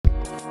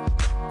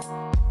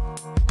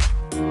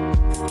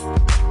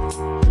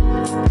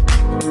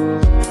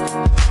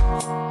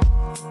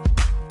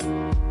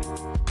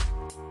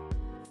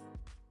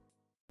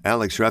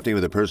Alex Trefney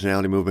with the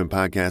Personality Movement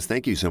Podcast.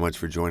 Thank you so much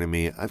for joining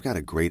me. I've got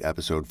a great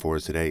episode for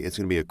us today. It's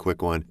going to be a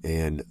quick one,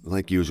 and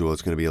like usual,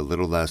 it's going to be a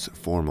little less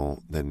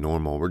formal than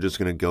normal. We're just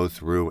going to go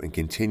through and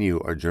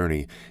continue our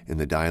journey in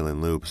the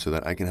dial-in loop so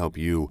that I can help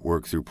you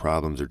work through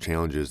problems or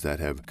challenges that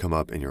have come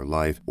up in your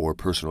life or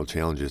personal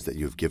challenges that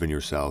you've given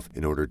yourself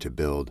in order to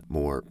build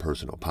more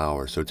personal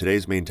power. So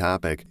today's main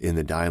topic in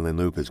the dial-in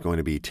loop is going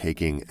to be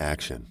taking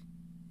action.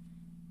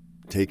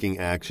 Taking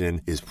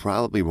action is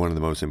probably one of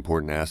the most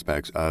important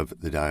aspects of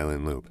the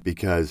dial-in loop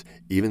because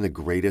even the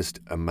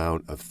greatest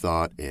amount of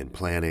thought and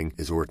planning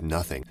is worth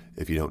nothing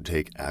if you don't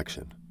take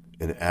action.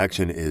 And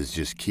action is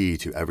just key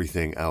to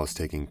everything else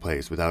taking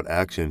place. Without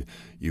action,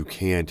 you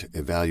can't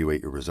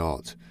evaluate your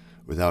results.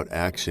 Without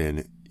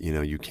action,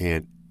 you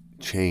can't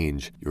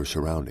change your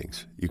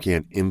surroundings. You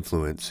can't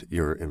influence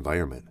your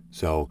environment.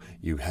 So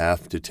you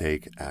have to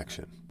take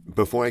action.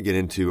 Before I get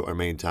into our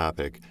main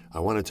topic, I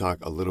want to talk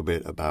a little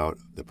bit about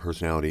the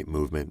Personality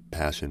Movement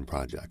Passion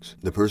Projects.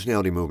 The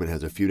Personality Movement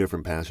has a few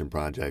different passion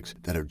projects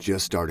that are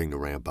just starting to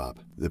ramp up.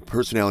 The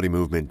Personality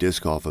Movement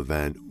Disc Golf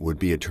event would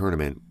be a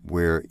tournament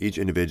where each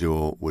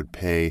individual would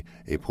pay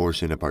a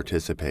portion to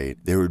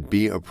participate. There would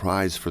be a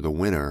prize for the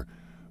winner,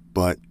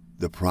 but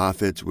the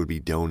profits would be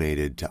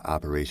donated to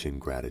Operation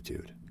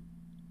Gratitude.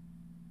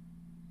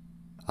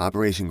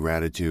 Operation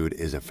Gratitude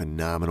is a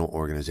phenomenal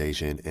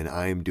organization, and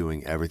I am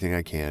doing everything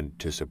I can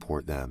to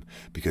support them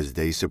because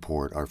they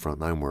support our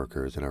frontline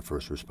workers and our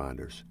first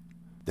responders.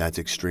 That's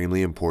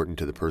extremely important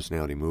to the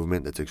personality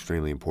movement. That's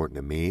extremely important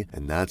to me,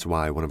 and that's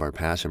why one of our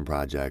passion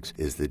projects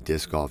is the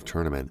disc golf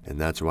tournament, and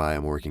that's why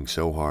I'm working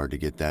so hard to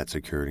get that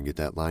secured and get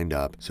that lined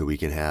up so we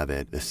can have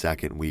it the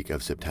second week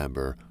of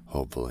September,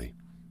 hopefully.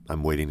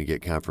 I'm waiting to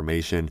get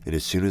confirmation, and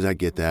as soon as I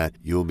get that,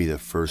 you'll be the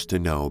first to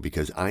know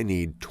because I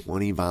need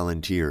 20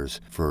 volunteers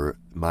for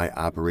my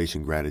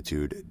Operation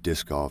Gratitude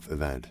disc golf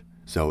event.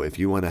 So if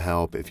you want to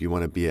help, if you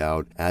want to be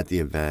out at the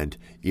event,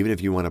 even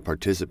if you want to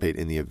participate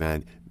in the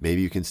event,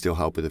 maybe you can still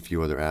help with a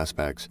few other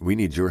aspects. We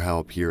need your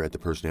help here at the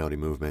Personality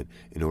Movement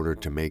in order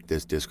to make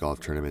this disc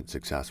golf tournament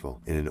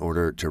successful and in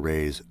order to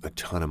raise a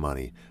ton of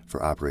money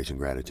for Operation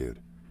Gratitude.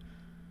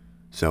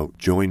 So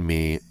join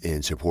me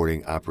in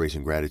supporting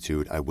Operation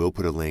Gratitude. I will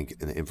put a link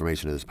in the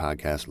information of this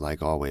podcast,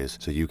 like always,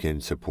 so you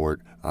can support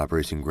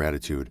Operation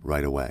Gratitude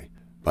right away.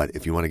 But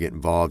if you want to get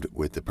involved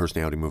with the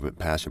Personality Movement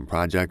Passion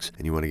Projects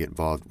and you want to get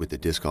involved with the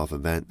disc golf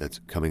event that's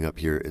coming up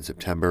here in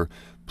September,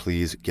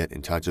 please get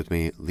in touch with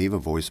me. Leave a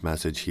voice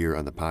message here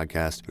on the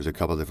podcast. There's a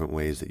couple different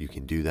ways that you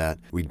can do that.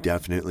 We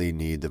definitely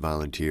need the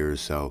volunteers,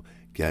 so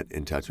get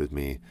in touch with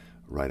me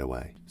right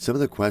away. Some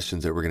of the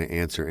questions that we're going to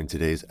answer in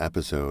today's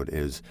episode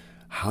is,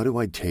 how do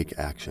I take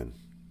action?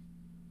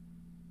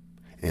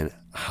 And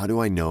how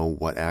do I know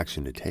what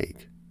action to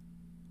take?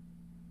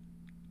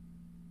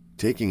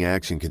 Taking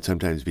action can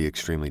sometimes be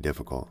extremely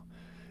difficult.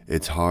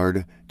 It's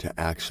hard to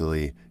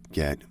actually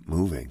get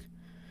moving.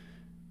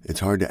 It's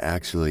hard to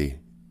actually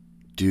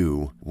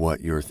do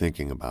what you're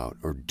thinking about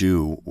or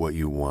do what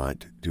you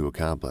want to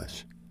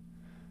accomplish.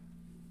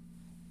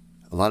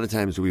 A lot of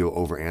times we will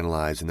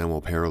overanalyze and then we'll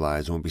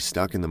paralyze and we'll be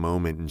stuck in the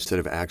moment instead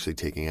of actually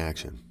taking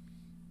action.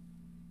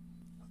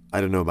 I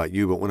don't know about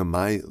you, but one of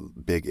my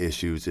big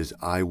issues is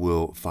I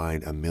will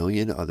find a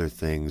million other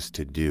things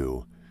to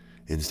do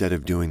instead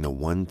of doing the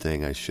one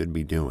thing I should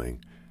be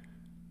doing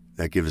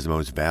that gives the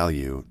most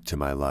value to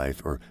my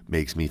life or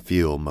makes me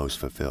feel most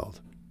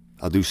fulfilled.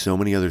 I'll do so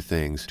many other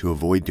things to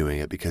avoid doing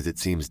it because it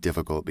seems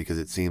difficult, because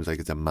it seems like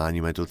it's a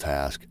monumental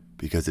task,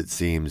 because it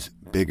seems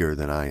bigger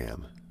than I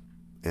am.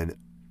 And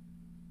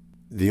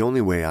the only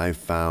way I've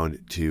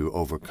found to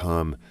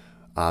overcome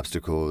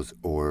obstacles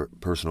or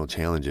personal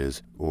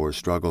challenges or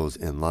struggles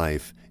in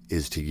life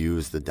is to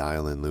use the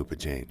dial-in loop of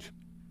change.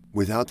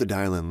 Without the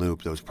dial-in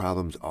loop, those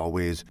problems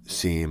always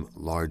seem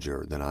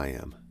larger than I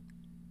am.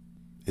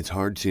 It's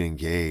hard to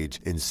engage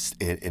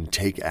and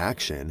take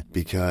action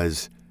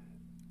because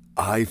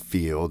I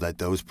feel that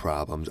those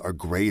problems are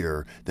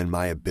greater than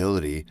my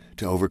ability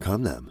to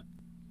overcome them.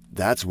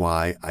 That's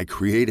why I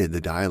created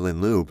the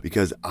dial-in loop,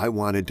 because I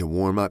wanted to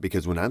warm up,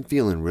 because when I'm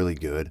feeling really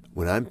good,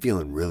 when I'm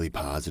feeling really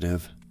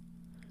positive,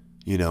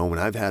 when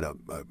I've had a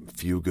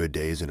few good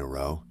days in a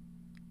row,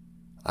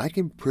 I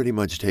can pretty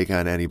much take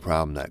on any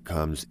problem that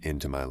comes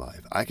into my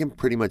life. I can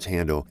pretty much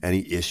handle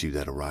any issue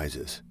that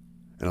arises.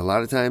 And a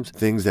lot of times,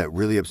 things that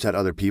really upset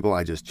other people,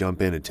 I just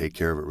jump in and take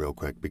care of it real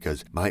quick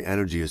because my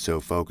energy is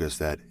so focused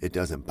that it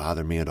doesn't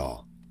bother me at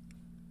all.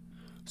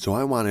 So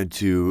I wanted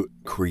to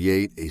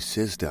create a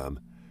system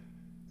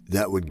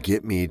that would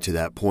get me to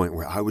that point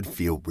where I would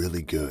feel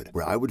really good,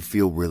 where I would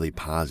feel really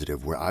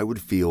positive, where I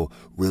would feel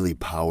really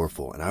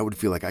powerful, and I would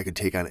feel like I could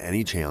take on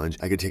any challenge,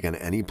 I could take on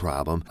any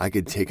problem, I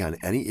could take on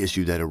any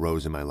issue that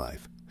arose in my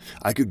life.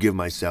 I could give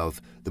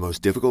myself the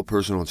most difficult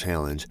personal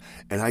challenge,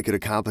 and I could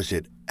accomplish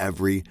it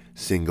every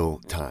single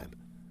time.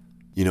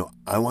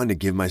 I wanted to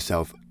give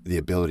myself the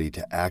ability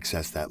to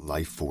access that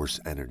life force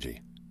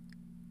energy.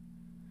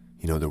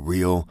 The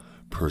real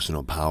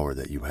personal power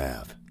that you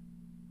have.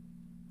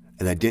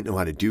 And I didn't know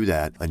how to do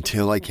that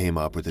until I came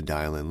up with the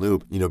dial-in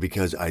loop.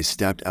 Because I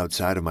stepped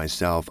outside of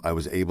myself, I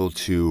was able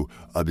to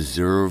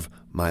observe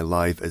my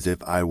life as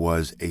if I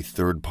was a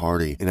third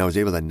party. And I was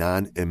able to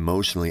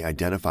non-emotionally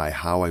identify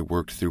how I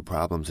worked through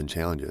problems and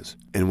challenges.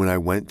 And when I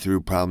went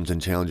through problems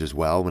and challenges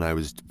well, when I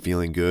was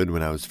feeling good,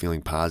 when I was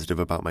feeling positive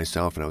about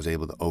myself, and I was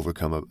able to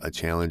overcome a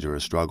challenge or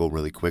a struggle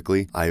really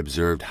quickly, I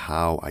observed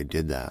how I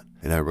did that.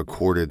 And I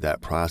recorded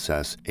that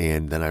process,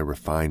 and then I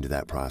refined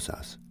that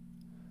process.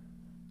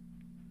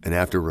 And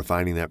after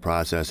refining that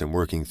process and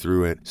working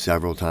through it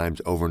several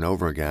times over and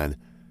over again,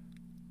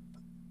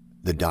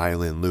 the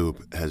dial-in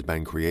loop has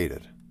been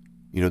created.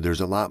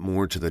 There's a lot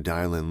more to the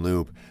dial-in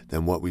loop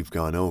than what we've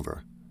gone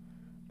over.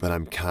 But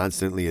I'm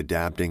constantly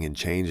adapting and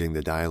changing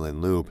the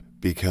dial-in loop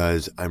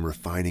because I'm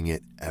refining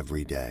it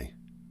every day.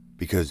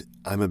 Because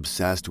I'm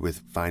obsessed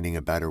with finding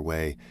a better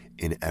way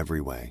in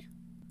every way,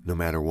 no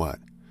matter what.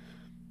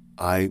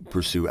 I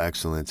pursue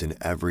excellence in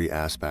every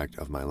aspect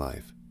of my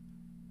life.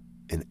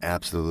 In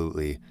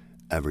absolutely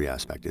every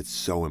aspect. It's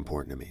so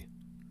important to me.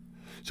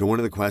 So one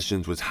of the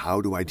questions was,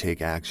 how do I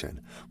take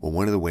action? Well,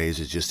 one of the ways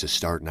is just to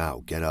start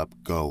now. Get up,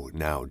 go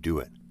now, do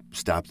it.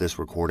 Stop this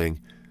recording,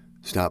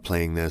 stop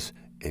playing this,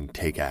 and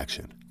take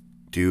action.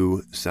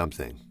 Do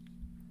something.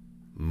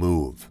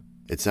 Move.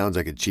 It sounds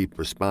like a cheap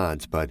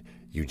response, but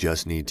you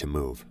just need to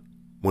move.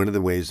 One of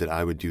the ways that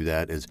I would do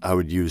that is I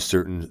would use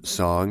certain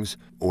songs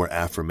or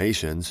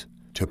affirmations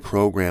to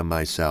program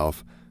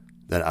myself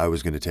that I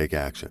was going to take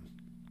action.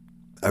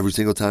 Every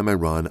single time I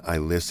run, I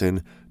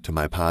listen to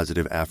my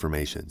positive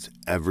affirmations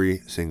every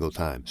single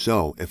time.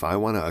 So if I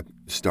want to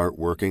start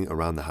working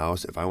around the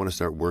house, if I want to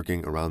start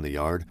working around the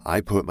yard, I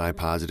put my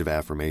positive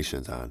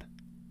affirmations on.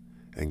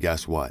 And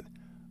guess what?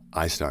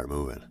 I start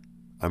moving.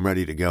 I'm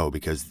ready to go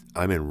because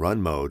I'm in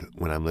run mode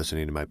when I'm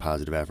listening to my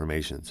positive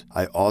affirmations.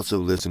 I also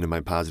listen to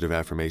my positive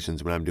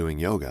affirmations when I'm doing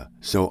yoga.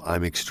 So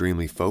I'm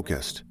extremely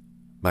focused.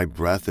 My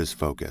breath is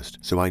focused.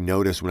 So I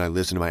notice when I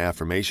listen to my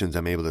affirmations,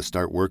 I'm able to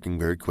start working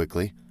very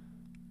quickly.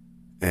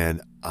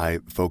 And I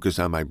focus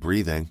on my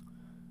breathing,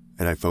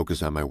 and I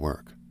focus on my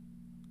work.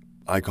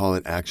 I call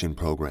it action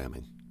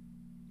programming.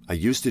 I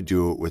used to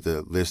do it with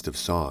a list of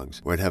songs,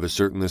 where I'd have a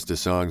certain list of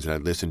songs that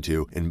I'd listen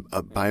to, and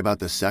by about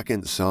the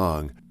second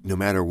song, no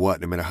matter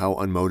what, no matter how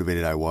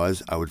unmotivated I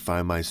was, I would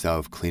find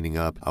myself cleaning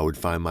up, I would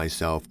find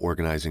myself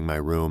organizing my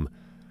room,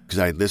 because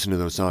I'd listen to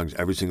those songs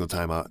every single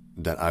time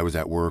that I was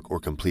at work or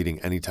completing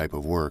any type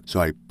of work.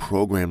 So I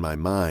programmed my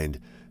mind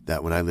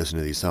that when I listen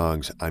to these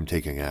songs, I'm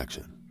taking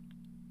action.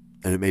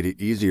 And it made it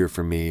easier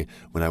for me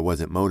when I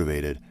wasn't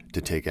motivated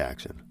to take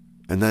action.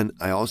 And then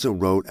I also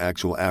wrote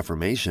actual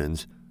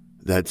affirmations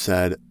that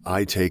said,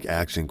 I take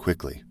action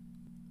quickly.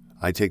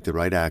 I take the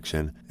right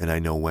action and I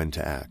know when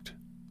to act.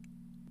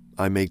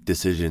 I make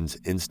decisions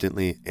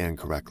instantly and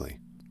correctly.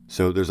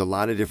 So there's a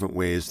lot of different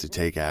ways to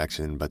take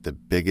action, but the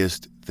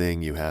biggest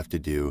thing you have to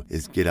do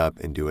is get up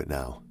and do it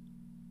now.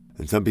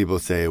 And some people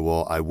say,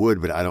 well, I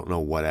would, but I don't know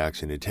what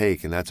action to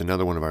take. And that's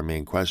another one of our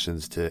main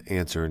questions to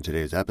answer in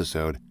today's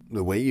episode.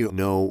 The way you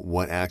know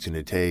what action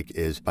to take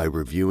is by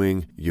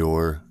reviewing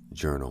your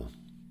journal.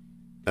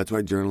 That's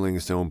why journaling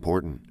is so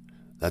important.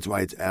 That's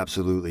why it's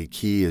absolutely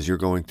key as you're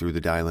going through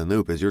the dial-in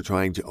loop, as you're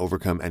trying to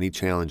overcome any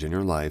challenge in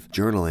your life.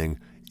 Journaling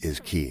is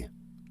key.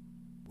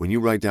 When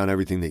you write down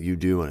everything that you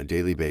do on a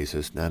daily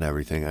basis, not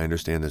everything, I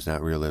understand that's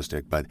not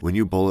realistic, but when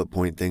you bullet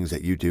point things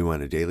that you do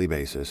on a daily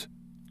basis,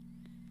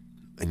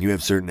 and you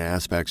have certain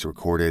aspects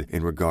recorded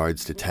in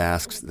regards to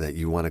tasks that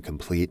you want to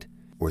complete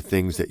or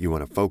things that you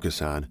want to focus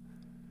on,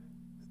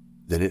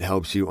 then it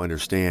helps you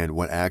understand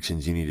what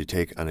actions you need to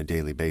take on a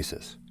daily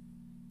basis.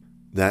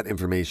 That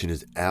information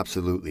is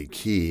absolutely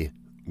key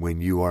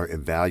when you are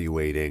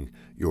evaluating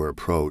your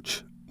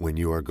approach when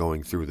you are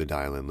going through the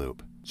dial-in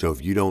loop. So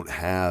if you don't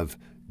have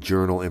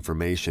journal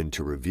information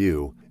to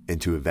review and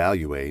to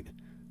evaluate,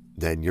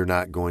 then you're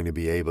not going to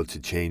be able to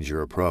change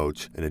your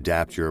approach and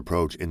adapt your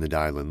approach in the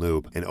dial-in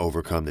loop and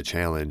overcome the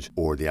challenge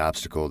or the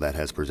obstacle that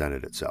has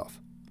presented itself.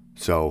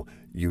 So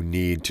you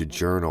need to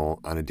journal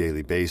on a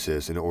daily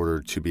basis in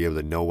order to be able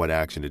to know what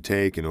action to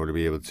take, in order to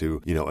be able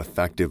to,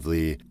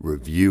 effectively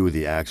review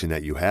the action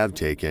that you have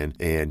taken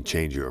and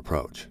change your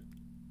approach.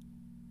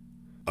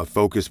 A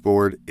focus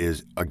board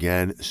is,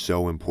 again,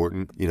 so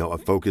important. A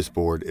focus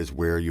board is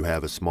where you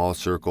have a small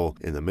circle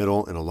in the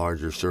middle and a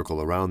larger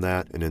circle around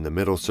that. And in the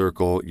middle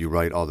circle, you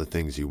write all the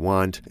things you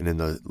want. And in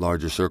the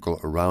larger circle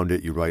around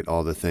it, you write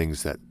all the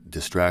things that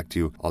distract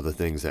you, all the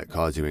things that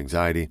cause you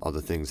anxiety, all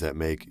the things that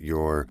make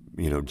your,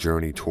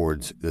 journey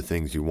towards the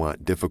things you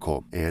want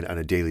difficult. And on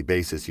a daily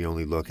basis, you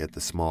only look at the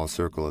small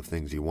circle of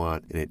things you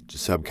want, and it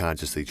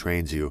subconsciously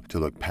trains you to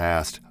look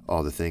past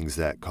all the things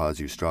that cause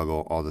you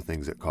struggle, all the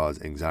things that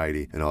cause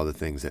anxiety, and all the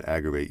things that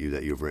aggravate you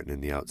that you've written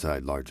in the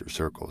outside larger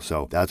circle.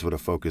 So that's what a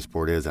focus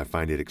board is. I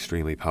find it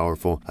extremely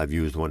powerful. I've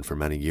used one for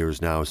many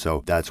years now,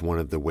 so that's one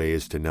of the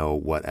ways to know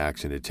what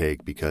action to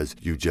take, because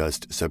you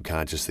just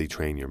subconsciously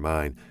train your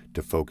mind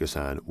to focus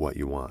on what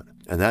you want.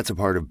 And that's a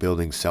part of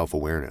building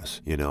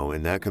self-awareness,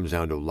 and that comes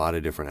down to a lot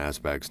of different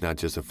aspects, not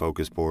just a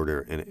focus board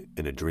or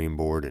in a dream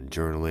board and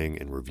journaling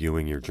and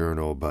reviewing your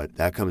journal, but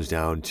that comes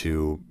down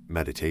to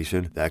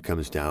meditation. That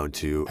comes down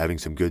to having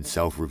some good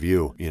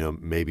self-review,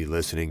 maybe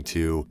listening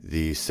to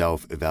the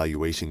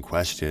self-evaluation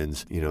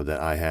questions,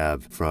 that I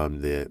have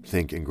from the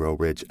Think and Grow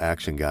Rich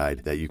Action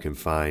Guide that you can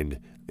find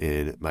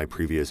in my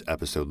previous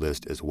episode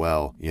list as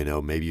well.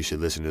 Maybe you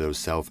should listen to those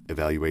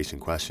self-evaluation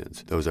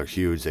questions. Those are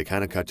huge. They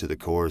kind of cut to the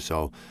core.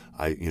 So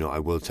I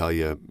will tell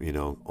you,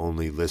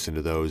 only listen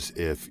to those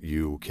if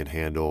you can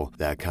handle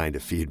that kind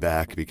of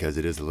feedback, because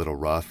it is a little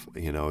rough,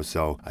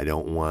 so I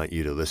don't want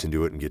you to listen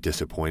to it and get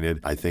disappointed.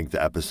 I think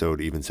the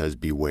episode even says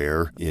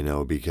beware,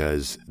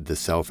 because the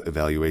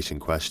self-evaluation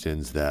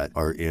questions that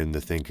are in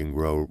the Think and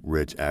Grow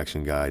Rich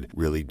Action Guide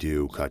really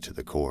do cut to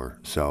the core.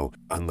 So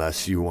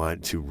unless you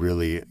want to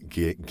really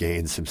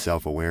gain some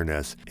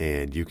self-awareness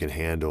and you can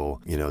handle,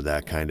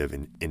 that kind of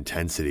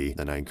intensity,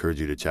 then I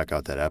encourage you to check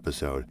out that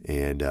episode.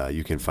 And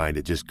you can find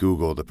it. Just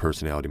Google the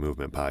Personality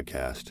Movement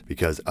Podcast,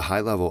 because a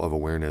high level of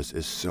awareness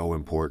is so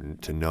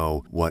important to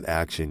know what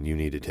action you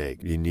need to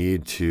take. You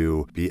need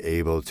to be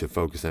able to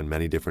focus on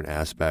many different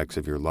aspects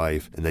of your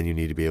life, and then you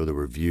need to be able to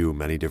review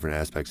many different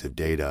aspects of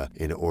data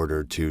in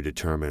order to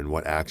determine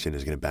what action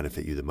is going to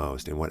benefit you the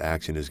most and what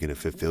action is going to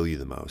fulfill you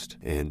the most.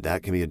 And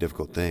that can be a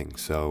difficult thing.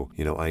 So,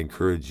 I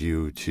encourage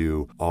you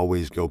to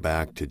always go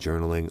back to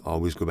journaling,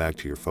 always go back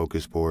to your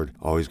focus board,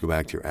 always go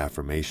back to your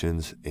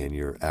affirmations and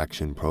your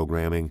action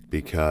programming,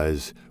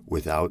 because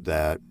without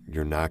that,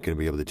 you're not going to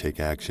be able to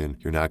take action.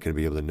 You're not going to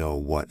be able to know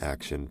what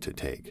action to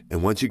take.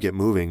 And once you get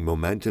moving,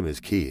 momentum is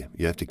key.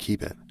 You have to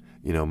keep it.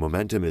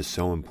 Momentum is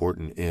so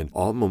important, and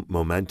all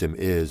momentum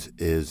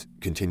is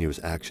continuous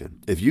action.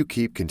 If you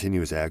keep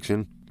continuous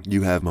action,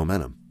 you have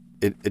momentum.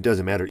 It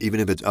doesn't matter, even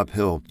if it's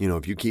uphill,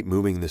 if you keep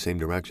moving in the same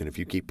direction, if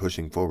you keep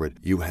pushing forward,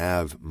 you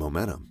have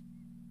momentum,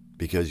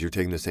 because you're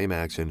taking the same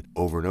action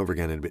over and over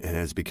again, and it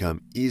has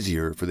become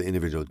easier for the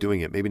individual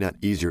doing it. Maybe not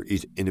easier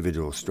each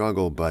individual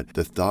struggle, but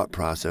the thought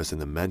process and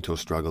the mental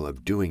struggle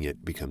of doing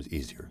it becomes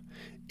easier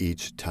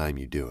each time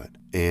you do it.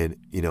 And,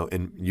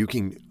 and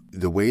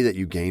the way that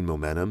you gain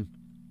momentum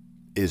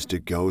is to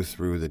go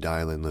through the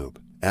dial-in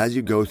loop. As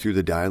you go through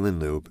the dial-in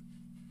loop,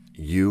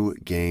 you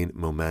gain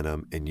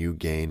momentum and you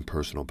gain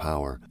personal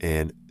power.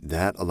 And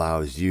that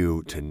allows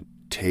you to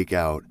take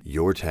out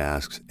your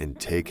tasks and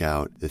take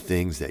out the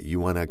things that you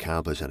want to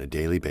accomplish on a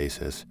daily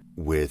basis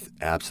with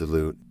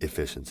absolute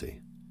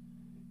efficiency.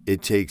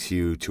 It takes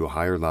you to a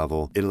higher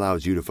level. It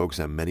allows you to focus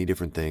on many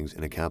different things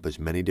and accomplish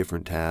many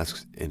different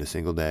tasks in a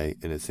single day,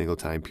 in a single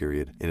time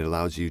period. And it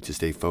allows you to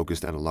stay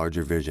focused on a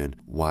larger vision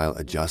while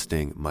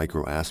adjusting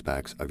micro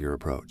aspects of your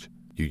approach.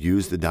 You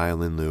use the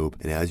dial-in loop,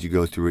 and as you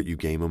go through it, you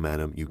gain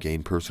momentum, you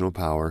gain personal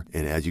power,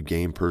 and as you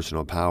gain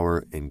personal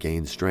power and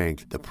gain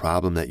strength, the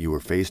problem that you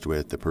were faced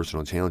with, the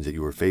personal challenge that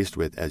you were faced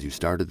with as you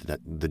started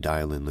the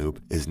dial-in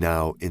loop, is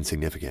now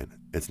insignificant.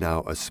 It's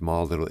now a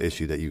small little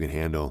issue that you can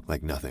handle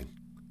like nothing.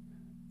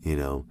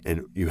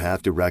 And you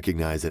have to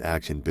recognize that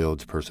action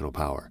builds personal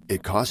power.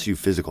 It costs you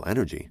physical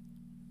energy,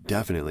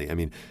 definitely.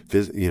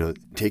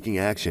 Taking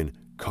action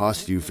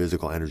costs you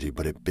physical energy,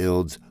 but it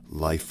builds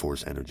life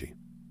force energy,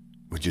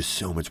 which is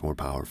so much more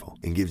powerful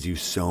and gives you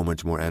so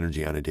much more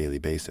energy on a daily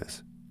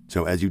basis.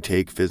 So as you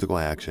take physical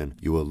action,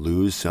 you will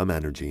lose some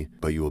energy,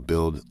 but you will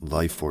build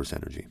life force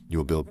energy. You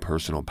will build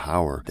personal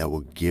power that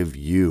will give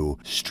you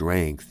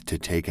strength to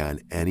take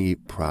on any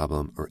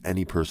problem or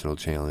any personal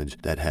challenge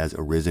that has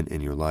arisen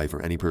in your life,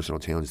 or any personal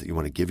challenge that you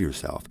want to give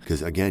yourself.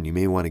 Because again, you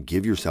may want to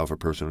give yourself a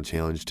personal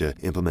challenge to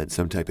implement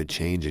some type of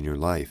change in your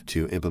life,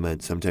 to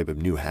implement some type of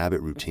new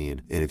habit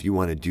routine. And if you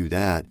want to do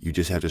that, you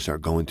just have to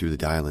start going through the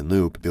dial-in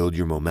loop, build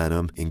your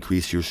momentum,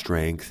 increase your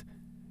strength,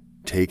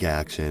 take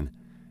action,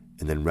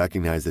 and then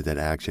recognize that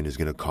action is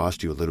going to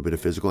cost you a little bit of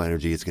physical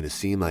energy. It's going to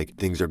seem like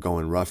things are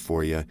going rough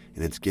for you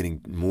and it's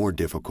getting more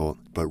difficult,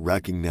 but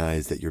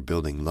recognize that you're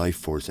building life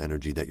force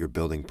energy, that you're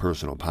building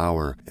personal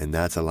power, and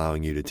that's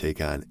allowing you to take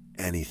on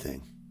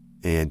anything.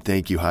 And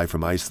thank you, Hi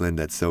from Iceland.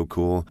 That's so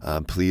cool.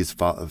 Please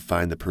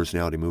find the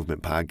Personality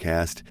Movement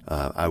Podcast.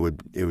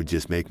 It would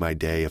just make my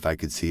day if I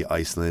could see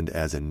Iceland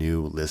as a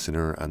new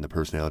listener on the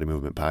Personality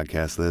Movement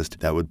Podcast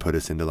list. That would put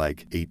us into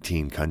like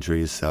 18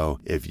 countries. So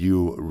if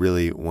you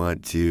really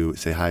want to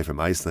say hi from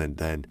Iceland,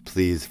 then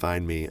please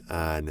find me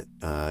on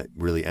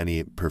really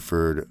any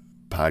preferred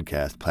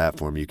podcast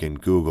platform. You can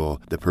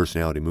Google the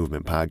Personality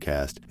Movement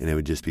Podcast, and it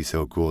would just be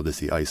so cool to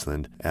see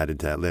Iceland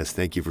added to that list.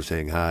 Thank you for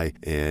saying hi.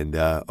 And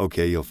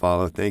okay, you'll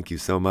follow. Thank you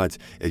so much.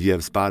 If you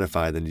have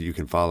Spotify, then you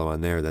can follow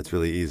on there. That's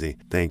really easy.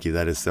 Thank you.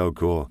 That is so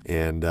cool.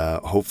 And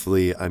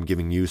hopefully I'm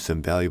giving you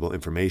some valuable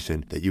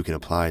information that you can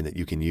apply and that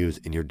you can use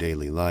in your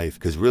daily life,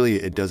 because really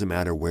it doesn't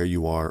matter where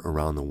you are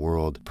around the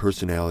world.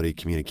 Personality,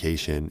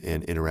 communication,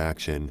 and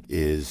interaction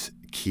is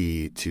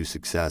key to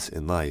success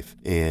in life.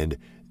 And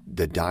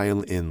the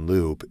dial-in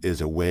loop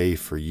is a way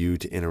for you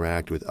to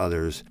interact with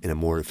others in a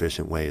more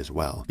efficient way as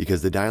well.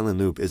 Because the dial-in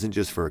loop isn't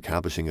just for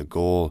accomplishing a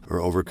goal or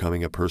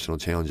overcoming a personal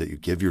challenge that you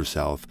give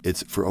yourself.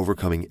 It's for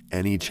overcoming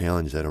any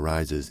challenge that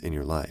arises in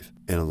your life.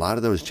 And a lot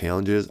of those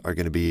challenges are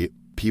going to be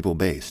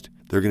people-based.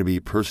 They're going to be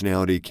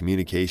personality,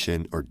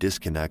 communication, or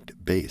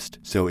disconnect-based.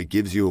 So it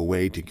gives you a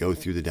way to go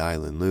through the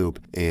dial-in loop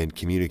and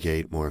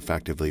communicate more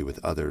effectively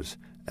with others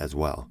as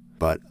well.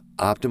 But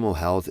optimal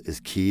health is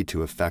key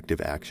to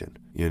effective action.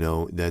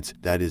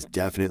 That is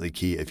definitely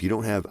key. If you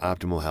don't have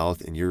optimal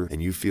health and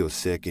you feel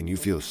sick and you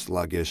feel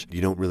sluggish,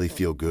 you don't really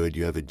feel good,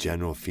 you have a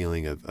general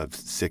feeling of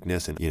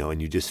sickness and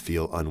you just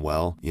feel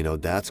unwell,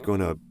 that's going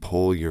to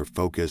pull your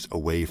focus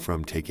away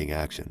from taking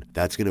action.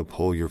 That's going to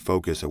pull your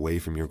focus away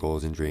from your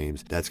goals and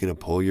dreams. That's going to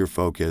pull your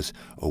focus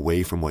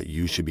away from what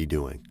you should be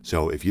doing.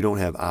 So if you don't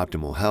have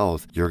optimal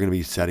health, you're going to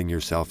be setting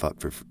yourself up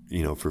for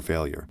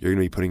failure. You're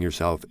going to be putting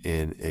yourself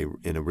in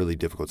a really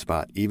difficult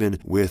spot. Even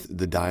with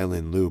the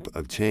dial-in loop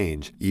of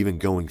change, even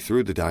going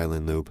through the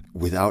dial-in loop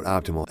without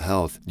optimal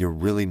health, you're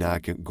really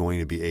not going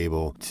to be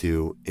able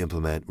to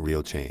implement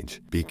real change,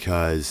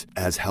 because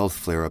as health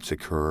flare-ups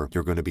occur,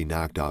 you're going to be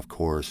knocked off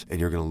course and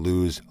you're going to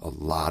lose a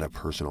lot of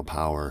personal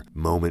power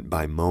moment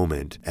by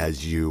moment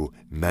as you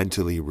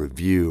mentally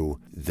review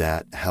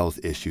that health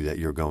issue that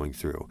you're going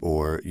through,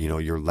 or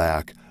your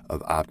lack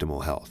of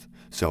optimal health.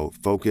 So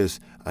focus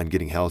on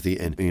getting healthy.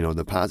 And,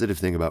 the positive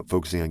thing about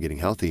focusing on getting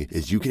healthy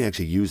is you can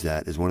actually use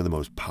that as one of the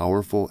most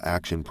powerful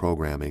action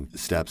programming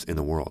steps in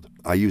the world.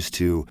 I used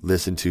to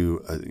listen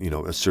to,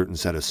 a certain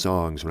set of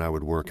songs when I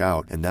would work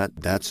out, and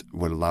that's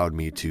what allowed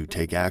me to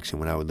take action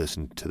when I would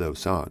listen to those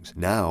songs.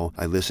 Now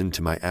I listen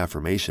to my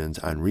affirmations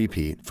on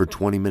repeat for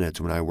 20 minutes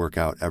when I work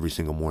out every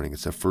single morning.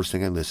 It's the first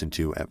thing I listen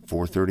to at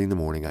 4:30 in the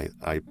morning.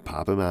 I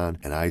pop them on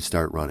and I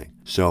start running.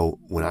 So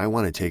when I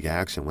want to take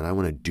action, when I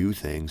want to do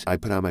things, I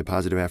put on my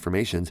positive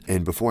affirmations,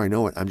 and before I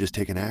know it, I'm just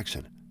taking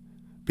action.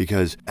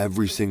 Because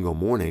every single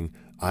morning,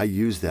 I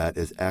use that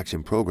as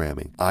action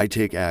programming. I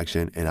take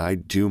action and I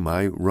do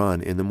my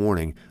run in the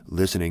morning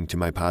listening to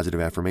my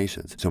positive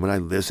affirmations. So when I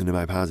listen to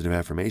my positive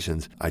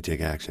affirmations, I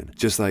take action.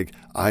 Just like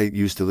I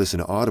used to listen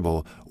to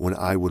Audible when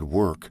I would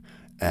work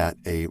at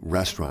a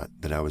restaurant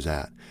that I was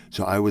at.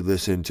 So I would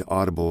listen to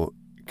Audible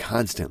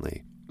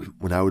constantly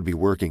when I would be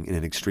working in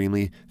an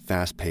extremely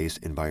fast-paced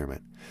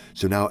environment.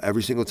 So now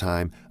every single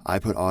time I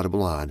put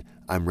Audible on,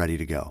 I'm ready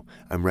to go.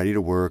 I'm ready to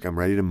work, I'm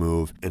ready to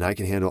move, and I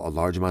can handle a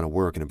large amount of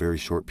work in a very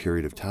short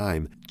period of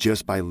time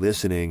just by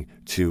listening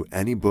to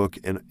any book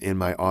in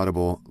my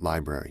Audible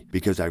library,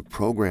 because I've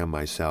programmed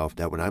myself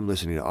that when I'm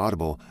listening to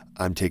Audible,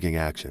 I'm taking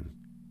action.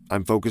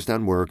 I'm focused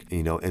on work,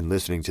 and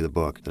listening to the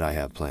book that I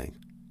have playing.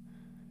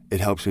 It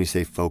helps me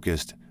stay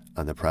focused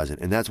on the present.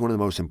 And that's one of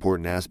the most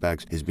important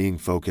aspects, is being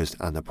focused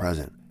on the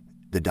present.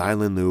 The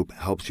dial-in loop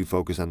helps you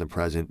focus on the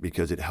present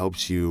because it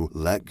helps you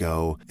let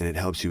go and it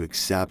helps you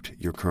accept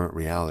your current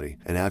reality.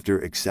 And after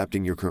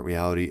accepting your current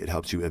reality, it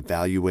helps you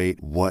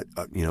evaluate what,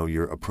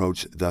 your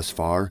approach thus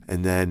far.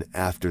 And then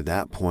after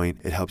that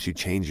point, it helps you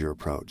change your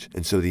approach.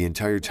 And so the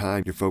entire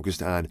time you're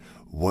focused on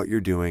what you're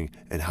doing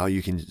and how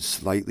you can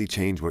slightly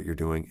change what you're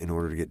doing in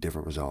order to get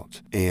different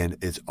results. And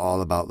it's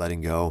all about letting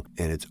go,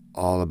 and it's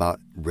all about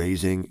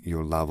raising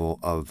your level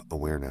of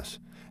awareness.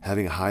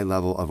 Having a high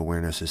level of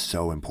awareness is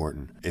so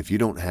important. If you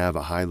don't have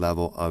a high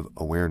level of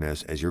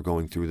awareness as you're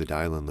going through the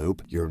dial-in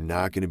loop, you're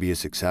not going to be as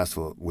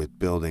successful with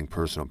building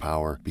personal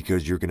power,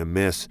 because you're going to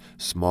miss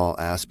small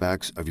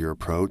aspects of your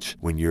approach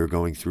when you're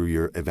going through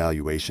your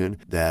evaluation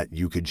that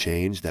you could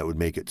change, that would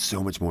make it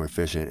so much more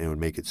efficient, and it would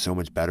make it so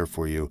much better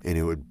for you, and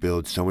it would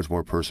build so much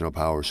more personal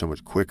power so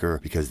much quicker,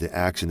 because the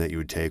action that you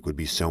would take would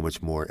be so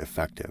much more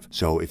effective.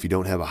 So if you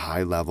don't have a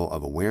high level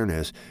of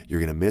awareness, you're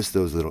going to miss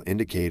those little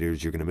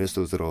indicators, you're going to miss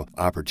those little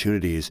opportunities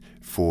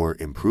for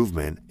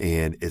improvement,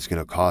 and it's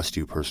going to cost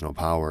you personal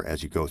power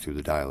as you go through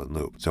the dial-in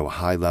loop. So a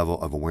high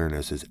level of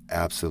awareness is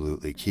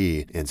absolutely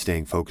key, and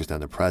staying focused on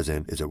the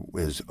present is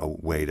a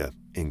way to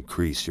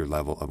increase your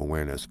level of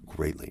awareness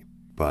greatly.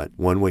 But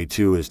one way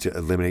too is to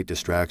eliminate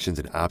distractions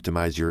and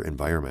optimize your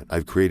environment.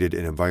 I've created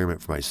an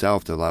environment for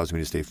myself that allows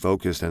me to stay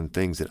focused on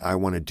things that I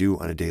want to do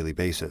on a daily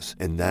basis,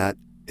 and that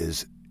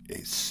is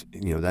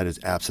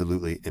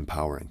absolutely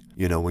empowering.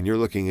 When you're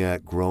looking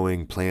at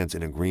growing plants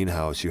in a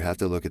greenhouse, you have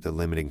to look at the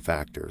limiting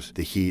factors,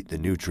 the heat, the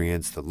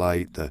nutrients, the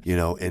light,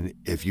 and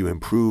if you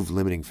improve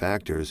limiting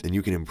factors, then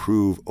you can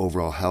improve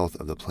overall health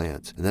of the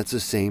plants. And that's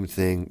the same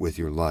thing with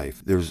your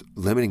life. There's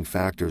limiting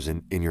factors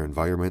in your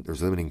environment.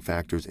 There's limiting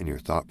factors in your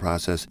thought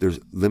process. There's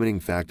limiting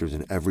factors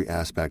in every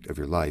aspect of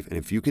your life. And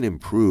if you can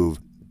improve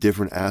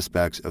different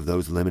aspects of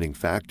those limiting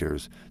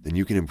factors, then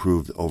you can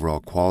improve the overall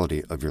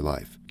quality of your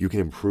life. You can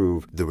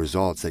improve the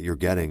results that you're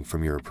getting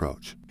from your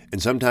approach.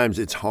 And sometimes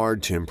it's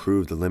hard to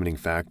improve the limiting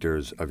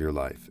factors of your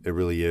life. It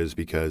really is,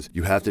 because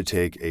you have to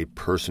take a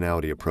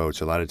personality approach.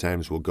 A lot of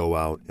times we'll go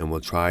out and we'll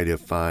try to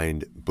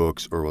find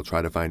books or we'll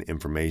try to find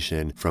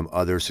information from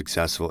other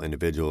successful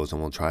individuals,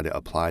 and we'll try to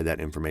apply that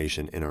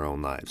information in our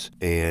own lives.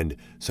 And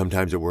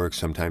sometimes it works,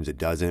 sometimes it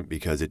doesn't,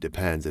 because it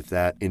depends. If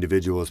that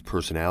individual's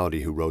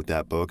personality who wrote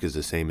that book is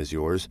the same as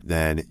yours,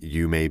 then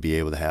you may be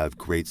able to have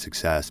great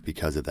success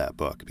because of that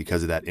book,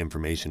 because of that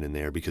information in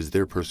there, because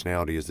their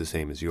personality is the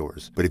same as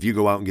yours. But if you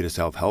go out and get a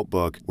self-help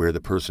book where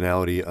the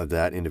personality of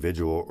that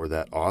individual or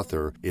that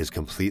author is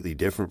completely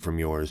different from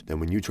yours, then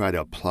when you try to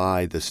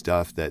apply the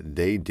stuff that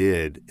they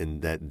did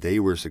and that they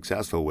were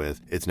successful with,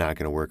 it's not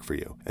going to work for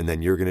you. And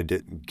then you're going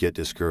to get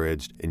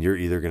discouraged, and you're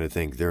either going to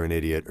think they're an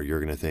idiot or you're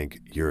going to think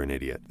you're an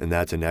idiot. And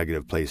that's a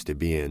negative place to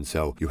be in.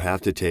 So you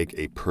have to take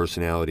a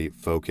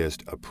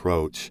personality-focused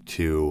approach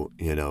to,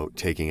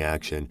 taking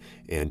action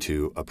and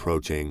to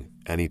approaching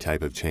any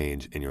type of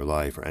change in your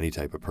life or any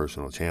type of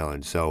personal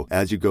challenge. So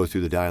as you go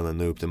through the dial-in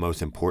loop, the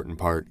most important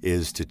part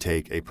is to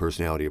take a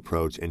personality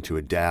approach and to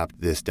adapt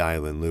this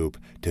dial-in loop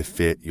to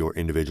fit your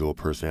individual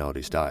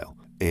personality style.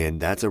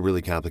 And that's a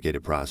really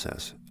complicated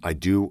process. I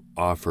do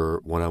offer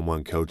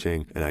one-on-one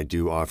coaching, and I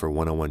do offer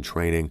one-on-one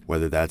training,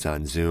 whether that's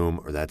on Zoom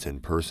or that's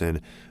in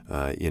person.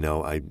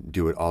 I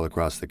do it all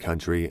across the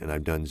country, and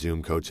I've done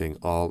Zoom coaching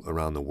all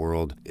around the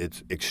world.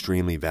 It's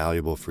extremely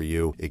valuable for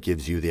you. It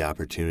gives you the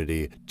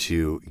opportunity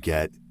to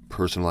get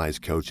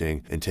personalized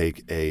coaching and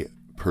take a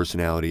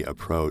personality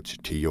approach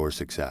to your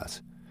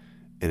success.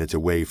 And it's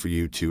a way for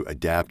you to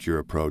adapt your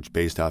approach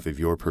based off of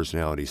your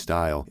personality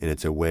style. And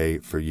it's a way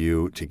for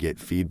you to get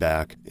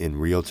feedback in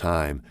real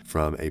time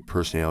from a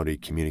personality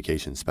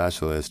communication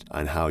specialist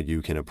on how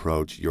you can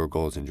approach your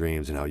goals and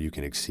dreams and how you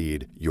can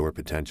exceed your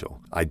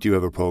potential. I do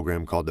have a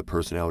program called the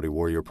Personality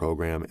Warrior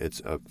Program.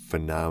 It's a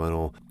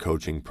phenomenal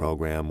coaching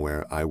program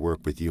where I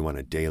work with you on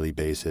a daily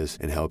basis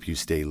and help you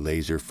stay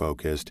laser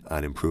focused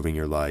on improving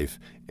your life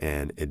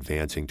and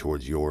advancing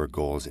towards your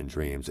goals and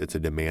dreams. It's a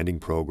demanding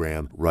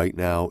program. Right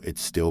now,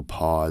 it's still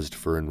paused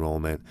for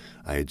enrollment.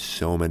 I had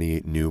so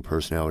many new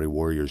personality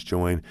warriors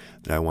join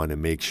that I wanted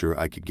to make sure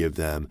I could give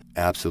them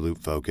absolute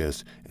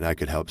focus and I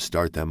could help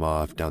start them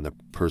off down the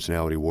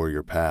personality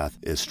warrior path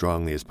as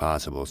strongly as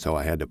possible. So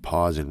I had to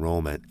pause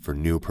enrollment for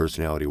new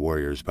personality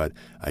warriors, but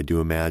I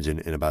do imagine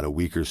in about a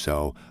week or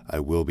so, I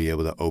will be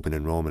able to open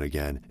enrollment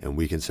again, and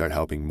we can start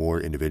helping more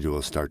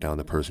individuals start down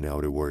the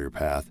personality warrior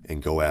path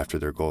and go after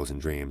their goals and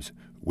dreams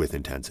with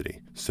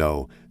intensity.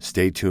 So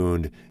stay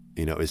tuned.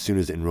 As soon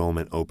as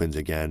enrollment opens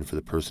again for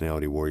the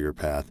Personality Warrior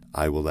Path,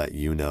 I will let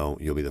you know.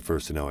 You'll be the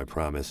first to know, I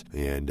promise.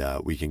 And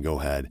we can go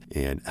ahead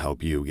and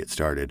help you get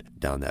started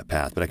down that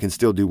path. But I can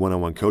still do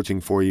one-on-one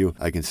coaching for you.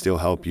 I can still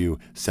help you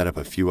set up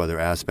a few other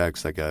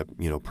aspects like a,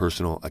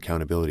 personal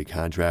accountability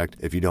contract.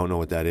 If you don't know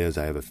what that is,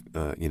 I have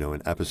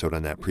an episode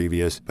on that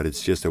previous, but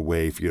it's just a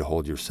way for you to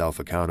hold yourself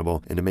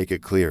accountable and to make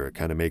it clear. It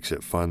kind of makes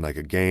it fun like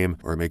a game,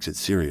 or it makes it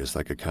serious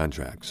like a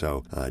contract.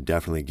 So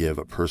definitely give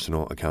a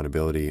personal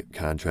accountability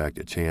contract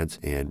a chance.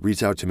 And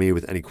reach out to me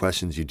with any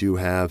questions you do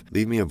have.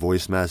 Leave me a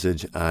voice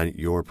message on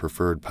your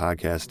preferred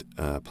podcast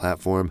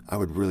platform. I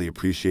would really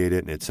appreciate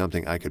it, and it's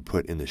something I could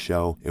put in the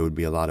show. It would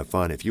be a lot of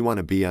fun. If you want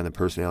to be on the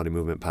Personality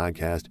Movement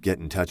podcast, get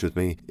in touch with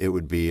me. It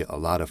would be a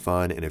lot of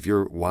fun. And if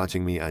you're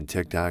watching me on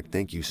TikTok,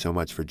 thank you so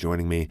much for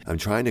joining me. I'm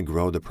trying to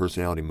grow the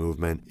personality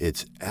movement.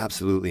 It's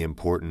absolutely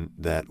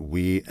important that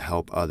we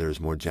help others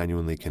more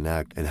genuinely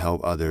connect and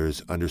help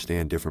others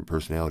understand different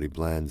personality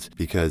blends,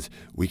 because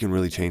we can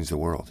really change the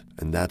world.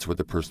 And that's what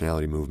the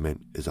personality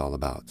movement is all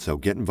about. So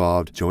get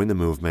involved, join the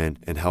movement,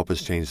 and help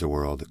us change the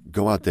world.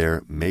 Go out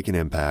there, make an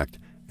impact,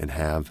 and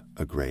have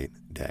a great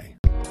day.